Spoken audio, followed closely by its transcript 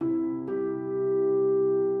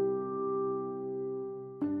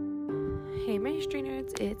Hey my history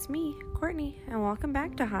nerds, it's me, Courtney, and welcome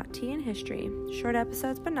back to Hot Tea in History. Short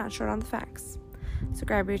episodes but not short on the facts. So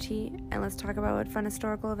grab your tea and let's talk about what fun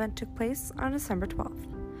historical event took place on December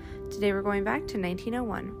 12th. Today we're going back to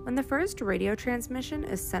 1901, when the first radio transmission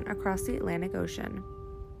is sent across the Atlantic Ocean.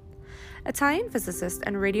 Italian physicist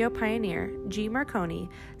and radio pioneer G. Marconi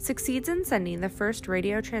succeeds in sending the first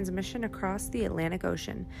radio transmission across the Atlantic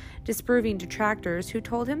Ocean, disproving detractors who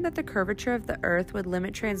told him that the curvature of the Earth would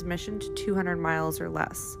limit transmission to 200 miles or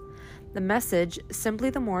less. The message,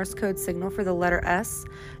 simply the Morse code signal for the letter S,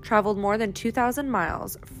 traveled more than 2,000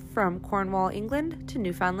 miles from Cornwall, England to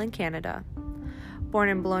Newfoundland, Canada. Born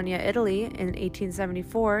in Bologna, Italy in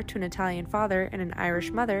 1874 to an Italian father and an Irish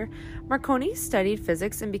mother, Marconi studied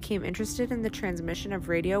physics and became interested in the transmission of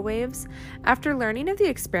radio waves after learning of the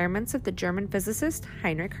experiments of the German physicist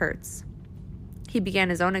Heinrich Hertz. He began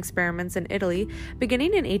his own experiments in Italy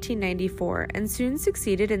beginning in 1894 and soon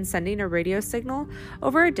succeeded in sending a radio signal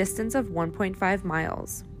over a distance of 1.5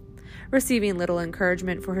 miles. Receiving little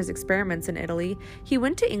encouragement for his experiments in Italy, he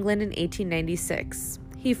went to England in 1896.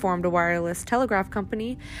 He formed a wireless telegraph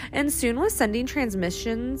company and soon was sending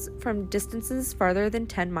transmissions from distances farther than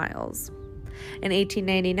 10 miles. In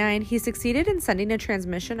 1899, he succeeded in sending a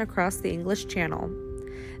transmission across the English Channel.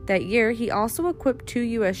 That year, he also equipped 2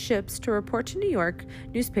 U.S. ships to report to New York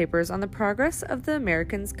newspapers on the progress of the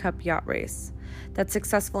America's Cup yacht race. That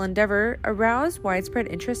successful endeavor aroused widespread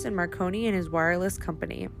interest in Marconi and his wireless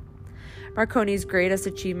company. Marconi's greatest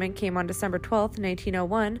achievement came on December 12,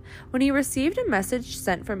 1901, when he received a message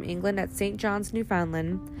sent from England at St. John's,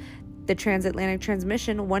 Newfoundland. The transatlantic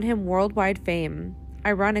transmission won him worldwide fame.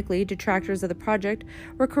 Ironically, detractors of the project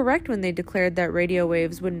were correct when they declared that radio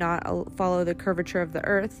waves would not follow the curvature of the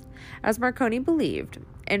Earth, as Marconi believed.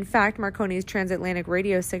 In fact, Marconi's transatlantic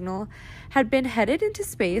radio signal had been headed into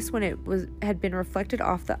space when it had been reflected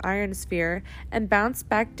off the ionosphere and bounced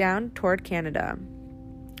back down toward Canada.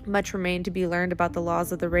 Much remained to be learned about the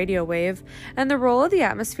laws of the radio wave and the role of the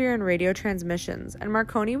atmosphere in radio transmissions, and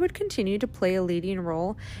Marconi would continue to play a leading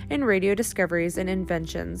role in radio discoveries and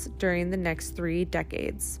inventions during the next 3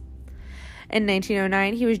 decades. In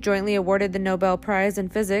 1909, he was jointly awarded the Nobel Prize in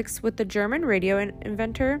Physics with the German radio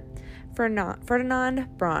inventor Ferdinand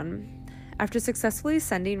Braun. After successfully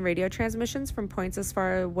sending radio transmissions from points as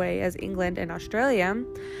far away as England and Australia,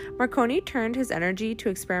 Marconi turned his energy to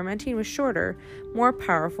experimenting with shorter, more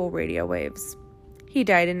powerful radio waves. He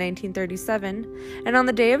died in 1937, and on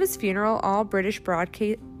the day of his funeral, all British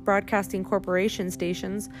Broadcasting Corporation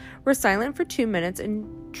stations were silent for 2 minutes in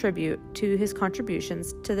tribute to his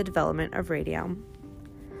contributions to the development of radio.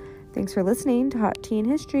 Thanks for listening to Hot Tea in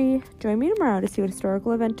History. Join me tomorrow to see what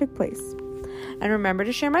historical event took place. And remember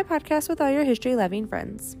to share my podcast with all your history-loving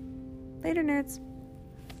friends. Later, nerds.